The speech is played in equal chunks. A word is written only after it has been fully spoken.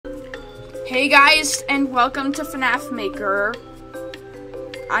Hey guys, and welcome to FNAF Maker.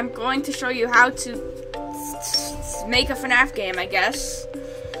 I'm going to show you how to make a FNAF game, I guess.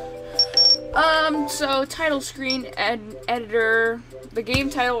 So title screen editor, the game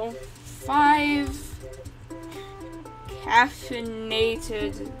title, 5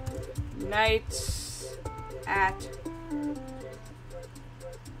 Caffeinated Nights at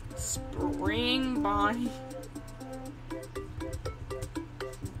Spring Bonnie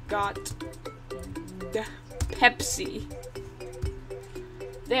got the Pepsi.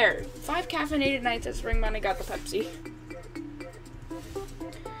 There, 5 caffeinated nights at Spring Bonnie got the Pepsi.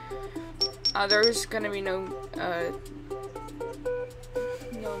 There's gonna be no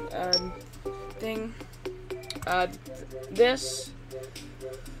thing. This,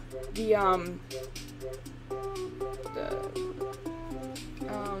 the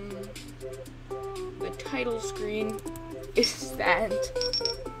title screen is that.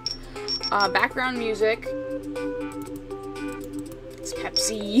 Background music. It's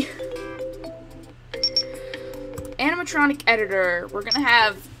Pepsi. Animatronic editor. We're gonna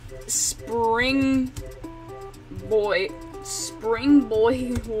have Spring Boy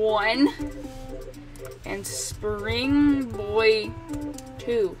 1 and Spring Boy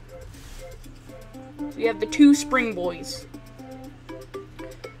 2. We have the 2 Spring Boys.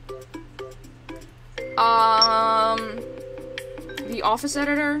 The office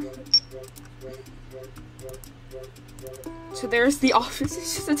editor. So there's the office.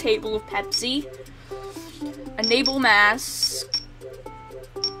 It's just a table of Pepsi. Enable mask.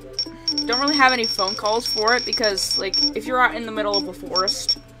 Don't really have any phone calls for it because, like, if you're out in the middle of a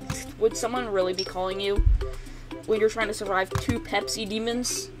forest, would someone really be calling you when you're trying to survive 2 Pepsi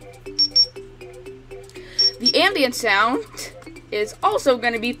demons? The ambient sound is also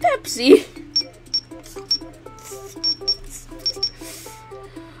going to be Pepsi.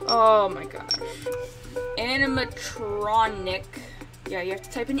 Oh my gosh. Animatronic. Yeah, you have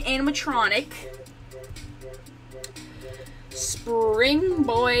to type in animatronic. Spring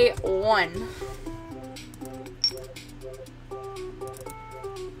Boy 1.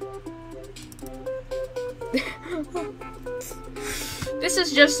 This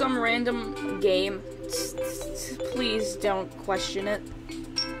is just some random game. Please don't question it.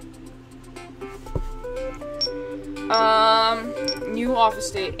 New office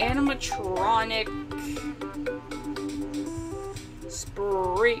state. Animatronic.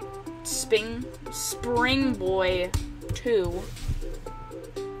 Spring Boy 2.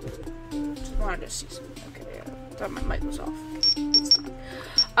 Just wanted to see something. Okay, yeah. Thought my mic was off. It's not.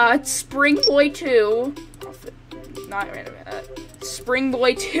 It's Spring Boy 2. Not random. Spring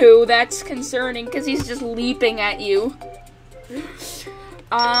Boy 2. That's concerning because he's just leaping at you.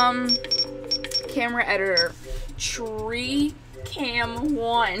 Camera editor. Tree Cam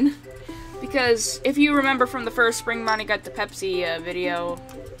 1. Because if you remember from the first Spring Bonnie got the Pepsi video,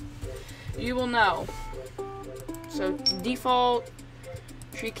 you will know. So default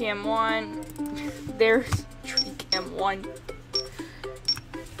Tree Cam 1. There's Tree Cam 1.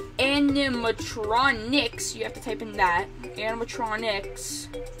 Animatronics. You have to type in that. Animatronics.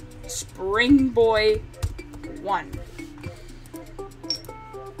 Spring Boy 1.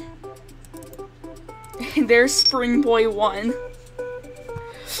 There's Spring Boy 1.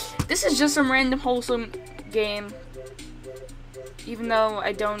 This is just some random wholesome game. Even though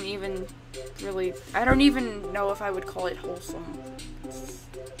I don't even know if I would call it wholesome.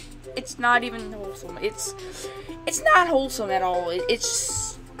 It's not even wholesome. It's not wholesome at all.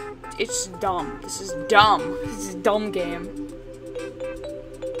 It's dumb. This is dumb. This is a dumb game.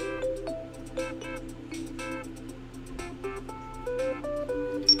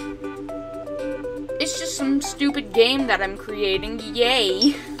 It's just some stupid game that I'm creating.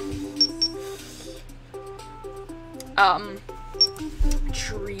 Yay.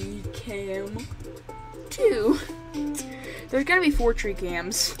 Tree Cam 2. There's gotta be 4 tree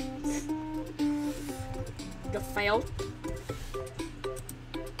cams. The fail.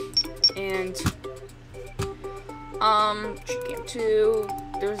 And tree cam 2.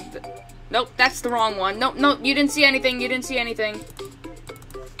 There's the nope, that's the wrong one. Nope, you didn't see anything, you didn't see anything.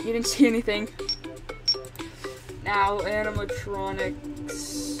 You didn't see anything. Now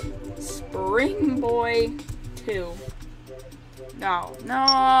animatronics Spring Boy 2. No.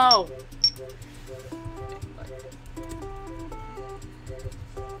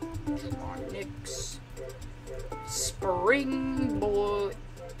 Animatronics Spring Boy.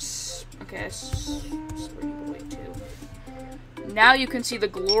 Okay, Spring Boy 2. Now you can see the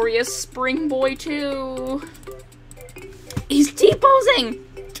glorious Spring Boy 2. He's T-posing!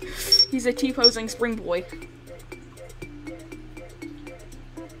 He's a T-posing Spring Boy.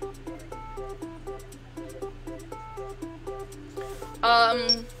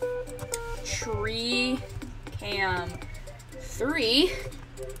 Tree Cam 3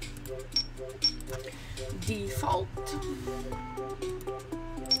 default.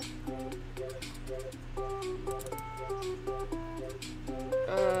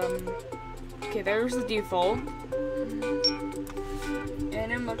 Okay, there's the default.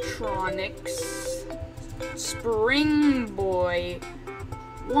 Animatronics Spring Boy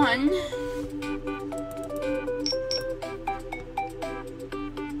 1.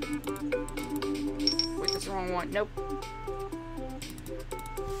 Wait, that's the wrong one. Nope.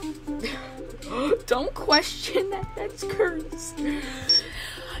 Don't question that. That's cursed.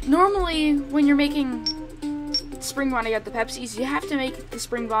 Normally, when you're making Spring Bonnie at the Pepsis, you have to make the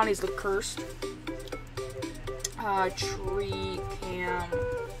Spring Bonnies look cursed. Tree Cam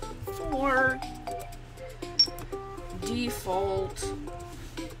 4 default.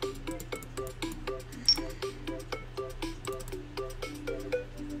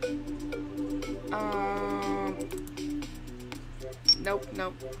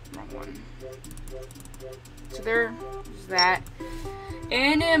 Nope, wrong one. So there's that.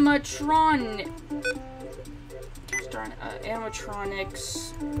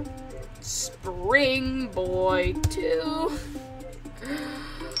 Animatronics Spring Boy 2.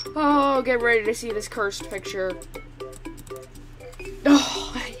 Oh, get ready to see this cursed picture.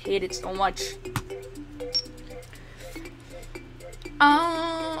 Oh, I hate it so much.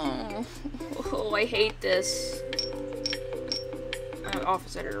 Oh, I hate this.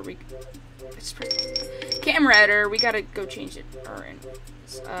 Office editor, camera editor, we gotta go change it.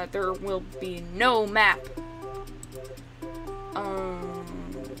 There will be no map.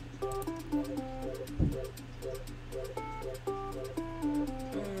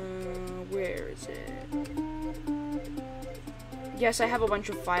 Where is it? Yes, I have a bunch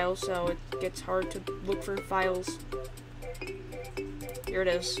of files, so it gets hard to look for files. Here it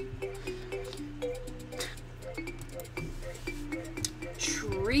is.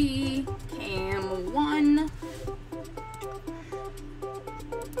 Tree Cam 1.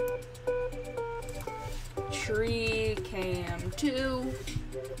 Tree Cam 2.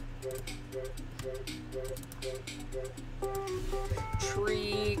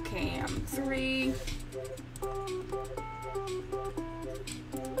 Tree Cam 3.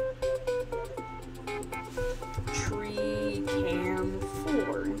 Tree Cam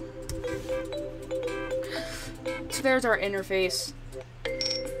 4. So there's our interface.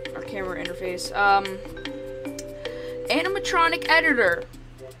 Camera interface. Animatronic editor.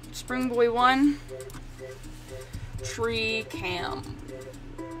 Spring Boy 1. Tree Cam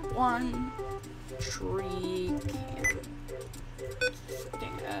 1. Tree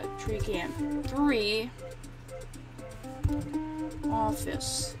Cam 3.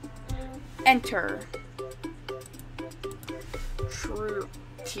 Office. Enter. Tree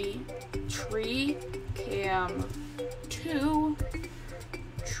Cam 2.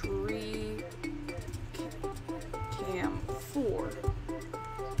 Tree Cam 4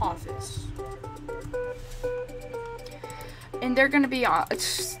 office. And they're gonna be on,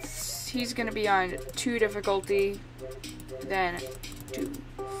 he's gonna be on 2 difficulty, then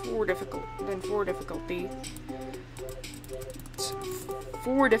 4 difficulty, 4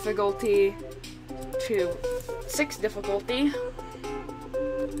 difficulty, to 6 difficulty.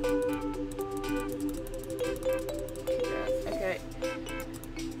 Okay.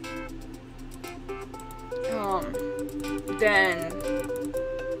 Then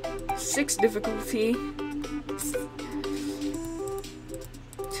 6 difficulty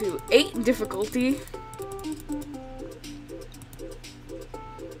to 8 difficulty.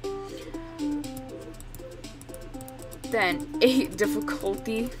 Then 8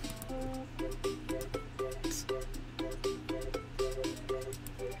 difficulty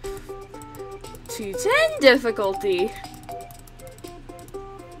to 10 difficulty.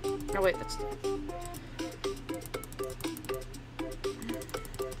 Oh wait, that's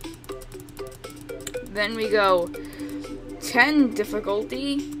then we go 10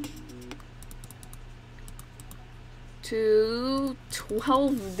 difficulty to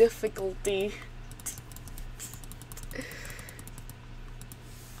 12 difficulty.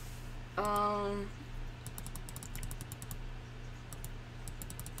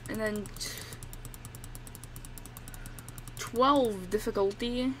 And then 12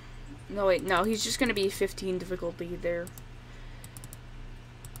 difficulty. No wait, no, he's just gonna be 15 difficulty there.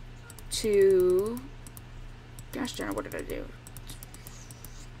 To, gosh darn it, what did I do?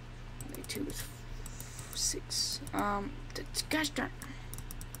 2 is 6. Gosh darn.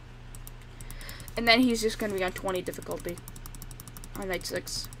 And then he's just gonna be on 20 difficulty on night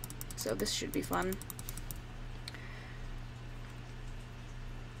 6. So this should be fun.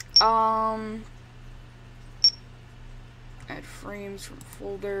 Add frames from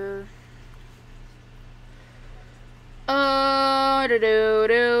folder.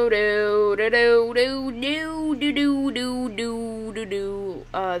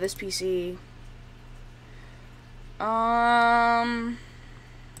 This PC.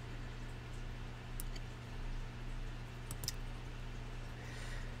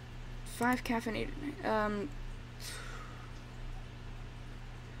 5 caffeinated.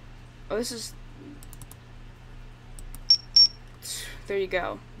 Oh, this is. There you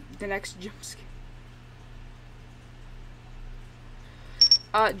go. The next jump scare.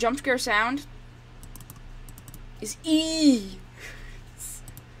 Jump scare sound is E.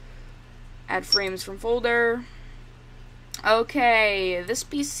 Add frames from folder. Okay, this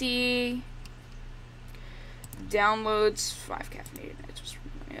PC downloads 5 caffeinated nights.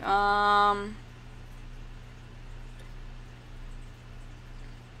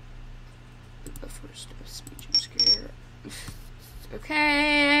 The first jump scare.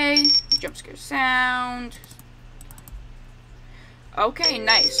 Okay, jump scare sound. Okay,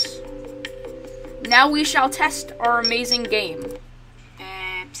 nice. Now we shall test our amazing game.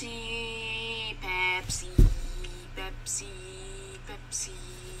 Pepsi, Pepsi, Pepsi, Pepsi,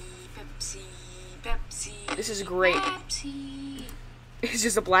 Pepsi, Pepsi. This is great. Pepsi. It's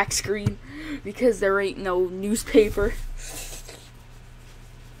just a black screen because there ain't no newspaper.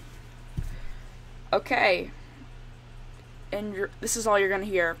 Okay. And this is all you're gonna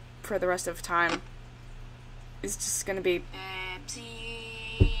hear for the rest of time. It's just gonna be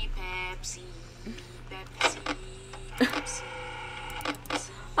Pepsi, Pepsi, Pepsi, Pepsi,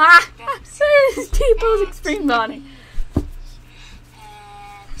 Pepsi. T-posing Spring Bonnie.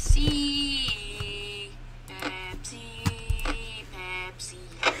 Pepsi, Pepsi, Pepsi.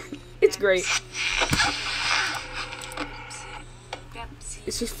 It's great. Pepsi,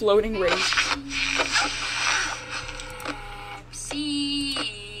 It's just floating rings.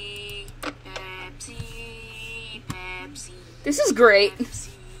 Pepsi, Pepsi, Pepsi. This is great. Pepsi,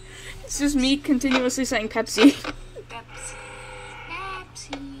 It's just me continuously saying Pepsi. Pepsi, Pepsi,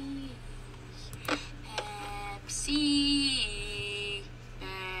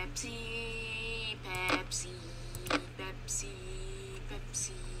 Pepsi, Pepsi, Pepsi, Pepsi, Pepsi,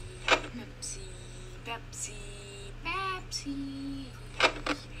 Pepsi, Pepsi, Pepsi, Pepsi,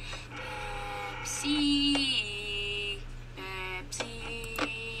 Pepsi,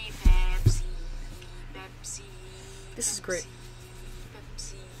 Pepsi. This is great.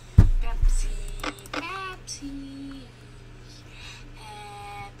 Pepsi, Pepsi, Pepsi,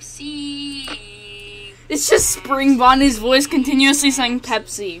 Pepsi. It's just Spring Bonnie's voice continuously saying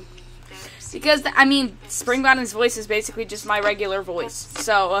Pepsi. Because, I mean, Spring Bonnie's voice is basically just my regular voice.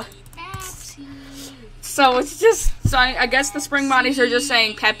 So it's just, I guess the Spring Bonnies are just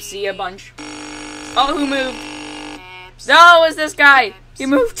saying Pepsi a bunch. Oh, who moved? No, it's this guy. He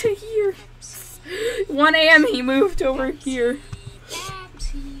moved to here. 1 a.m. he moved over here.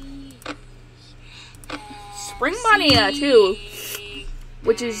 Spring Bonnie, too.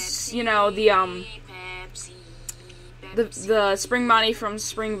 Which is, you know, the Spring Bonnie from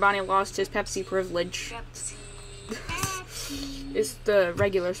Spring Bonnie Lost His Pepsi Privilege. Is the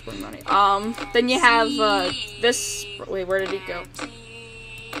regular Spring Bonnie. Then you have, this, wait, where did it go?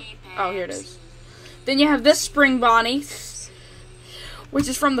 Oh, here it is. Then you have this Spring Bonnie, which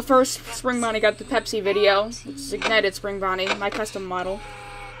is from the first Spring Bonnie Got the Pepsi video, which is Ignited Spring Bonnie, my custom model.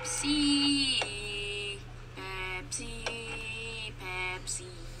 Pepsi, Pepsi, Pepsi.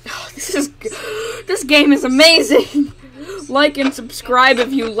 Oh, this game is amazing! Like and subscribe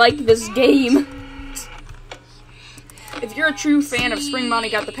if you like this game. If you're a true fan of Spring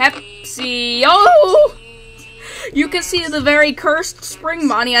Bonnie Got the Pepsi, oh! You can see the very cursed Spring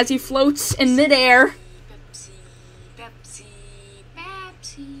Bonnie as he floats in midair. Pepsi, Pepsi,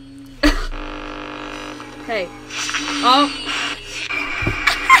 Pepsi. Hey. Oh.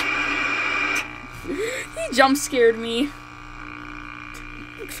 He jump scared me.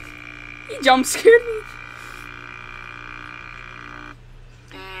 He jump scared me.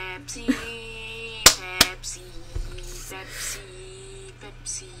 Pepsi, Pepsi, Pepsi,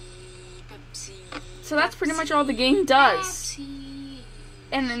 Pepsi, Pepsi. So that's pretty much all the game does.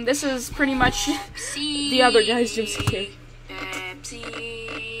 And then this is pretty much the other guy's jump scare. Pepsi,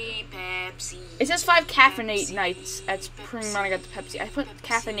 Pepsi. It says 5 caffeinate nights at Spring Bonnie Got the Pepsi. I put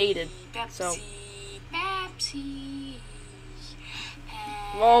caffeinated, so. Pepsi.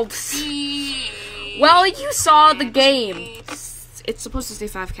 Well, you saw the game. It's supposed to say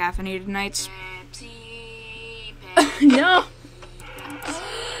 5 caffeinated nights. No.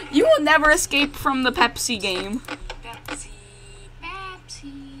 You will never escape from the Pepsi game. Pepsi,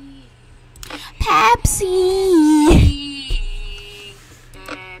 Pepsi. Pepsi.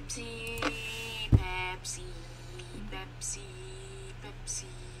 Pepsi, Pepsi, Pepsi, Pepsi,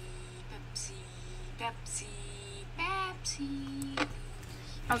 Pepsi, Pepsi, Pepsi.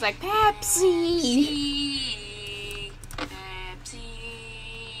 I was like, Pepsi. Pepsi,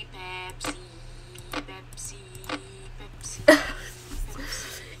 Pepsi, Pepsi, Pepsi.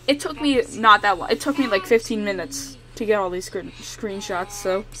 It took me not that long. It took me like 15 minutes to get all these screenshots,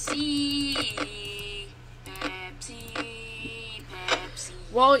 so. Pepsi, Pepsi, Pepsi.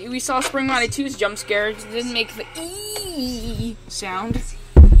 Well, we saw Spring Bonnie 2's jump scare. It didn't make the E sound.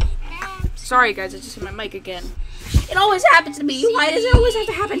 Sorry, guys, I just hit my mic again. It always happens to me. Why does it always have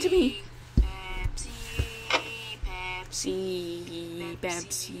to happen to me? Pepsi,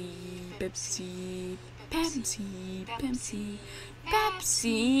 Pepsi, Pepsi, Pepsi, Pepsi,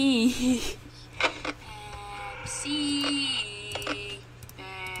 Pepsi. Pepsi,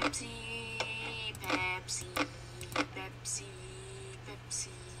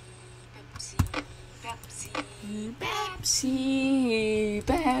 Pepsi,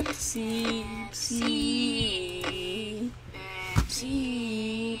 Pepsi, Pepsi,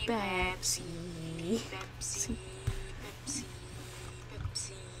 Pepsi,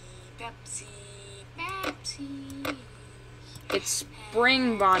 Pepsi. It's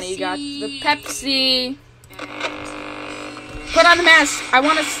Spring Bonnie got the Pepsi. Put on the mask. I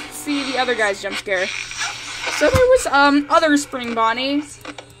want to see the other guy's jump scare. So there was other Spring Bonnie.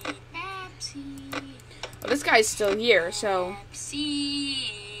 Well, this guy's still here, so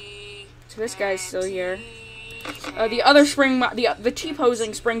this guy's still here. The other the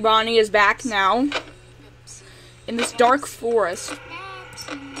T-posing Spring Bonnie is back now in this dark forest.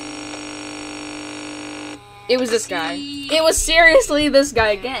 It was this guy. It was seriously this guy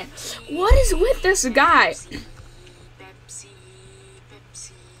again. What is with this guy?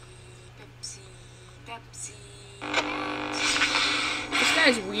 This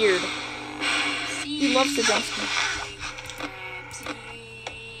guy's weird. He loves to jump scare.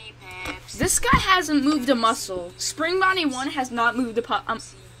 This guy hasn't moved a muscle. Spring Bonnie 1 has not moved a pug.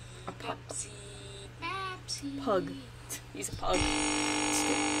 Pug. He's a pug.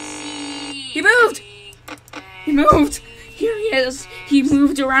 He moved! He moved! Here he is. He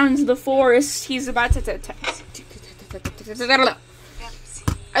moved around the forest. He's about to...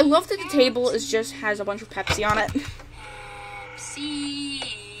 I love that the table has a bunch of Pepsi on it.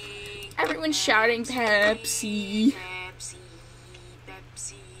 Everyone's shouting Pepsi.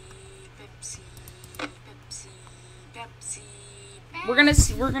 We're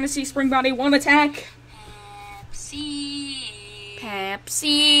gonna see Spring Bonnie 1 attack.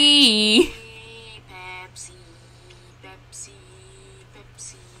 Pepsi.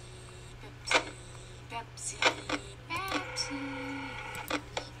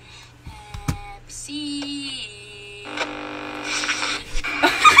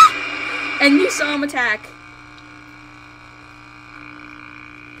 And you saw him attack.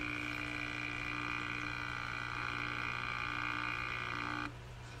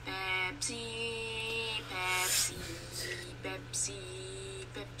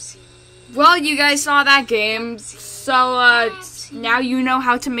 Well, you guys saw that game, so now you know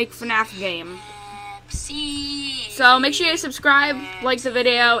how to make FNAF game. So make sure you subscribe, like the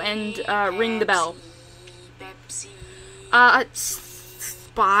video, and ring the bell.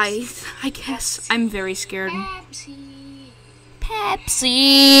 Bye, I guess. I'm very scared.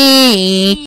 Pepsi.